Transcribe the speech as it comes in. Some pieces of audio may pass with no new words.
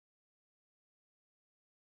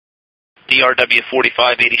DRW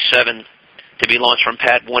 4587 to be launched from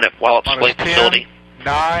Pad 1 at Wallops Flight Facility.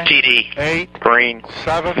 9, TD. 8, Green.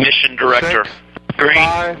 7, Mission Director. 6, Green.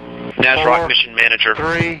 5, NASROC 4, Mission Manager.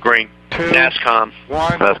 3, Green. 2, NASCOM.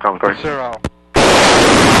 1, NASCOM, green. 0.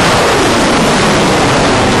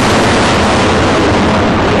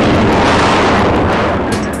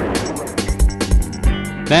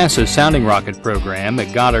 NASA's Sounding Rocket program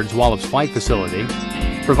at Goddard's Wallops Flight Facility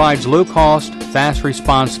provides low-cost,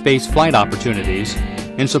 fast-response space flight opportunities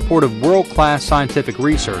in support of world-class scientific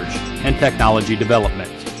research and technology development.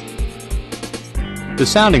 The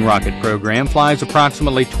Sounding Rocket program flies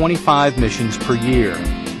approximately 25 missions per year.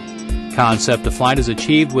 Concept to flight is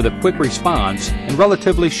achieved with a quick response and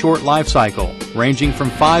relatively short life cycle, ranging from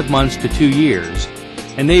 5 months to 2 years,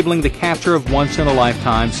 enabling the capture of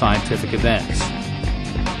once-in-a-lifetime scientific events.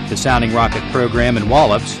 The Sounding Rocket program in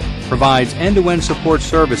Wallops provides end-to-end support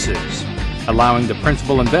services, allowing the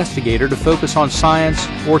principal investigator to focus on science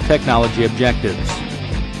or technology objectives.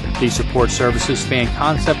 These support services span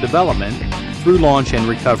concept development through launch and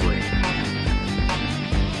recovery.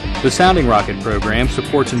 The Sounding Rocket program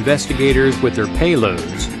supports investigators with their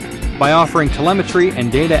payloads by offering telemetry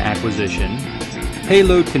and data acquisition,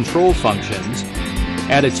 payload control functions,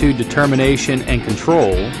 attitude determination and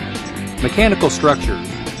control, mechanical structures,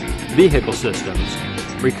 vehicle systems,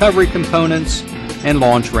 recovery components, and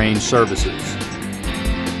launch range services.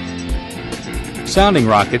 Sounding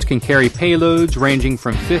rockets can carry payloads ranging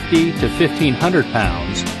from 50 to 1,500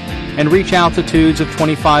 pounds and reach altitudes of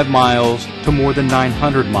 25 miles to more than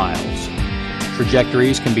 900 miles.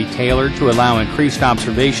 Trajectories can be tailored to allow increased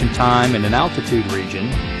observation time in an altitude region,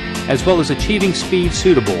 as well as achieving speed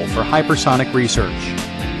suitable for hypersonic research.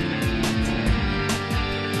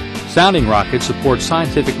 Sounding rockets support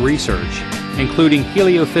scientific research, including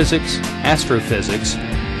heliophysics, astrophysics,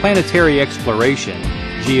 planetary exploration,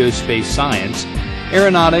 geospace science,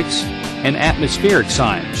 aeronautics, and atmospheric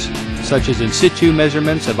science, such as in situ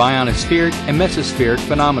measurements of ionospheric and mesospheric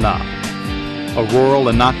phenomena. Auroral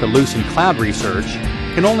and noctilucent cloud research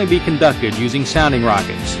can only be conducted using sounding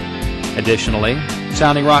rockets. Additionally,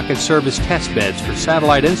 sounding rockets serve as test beds for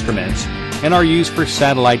satellite instruments and are used for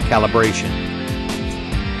satellite calibration.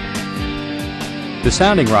 The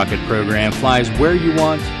Sounding Rocket program flies where you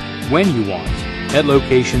want, when you want, at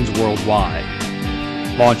locations worldwide.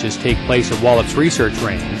 Launches take place at Wallops Research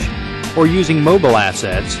Range or using mobile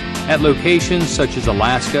assets at locations such as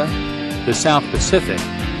Alaska, the South Pacific,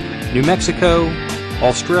 New Mexico,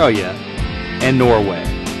 Australia, and Norway.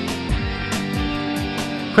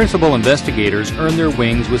 Principal investigators earn their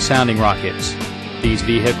wings with sounding rockets. These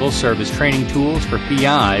vehicles serve as training tools for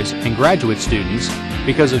PIs and graduate students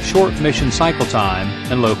because of short mission cycle time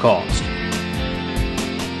and low cost.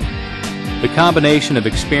 The combination of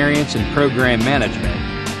experience in program management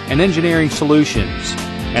and engineering solutions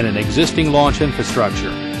and an existing launch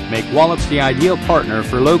infrastructure make Wallops the ideal partner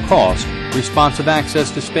for low-cost, responsive access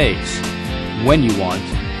to space, when you want,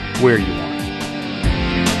 where you want.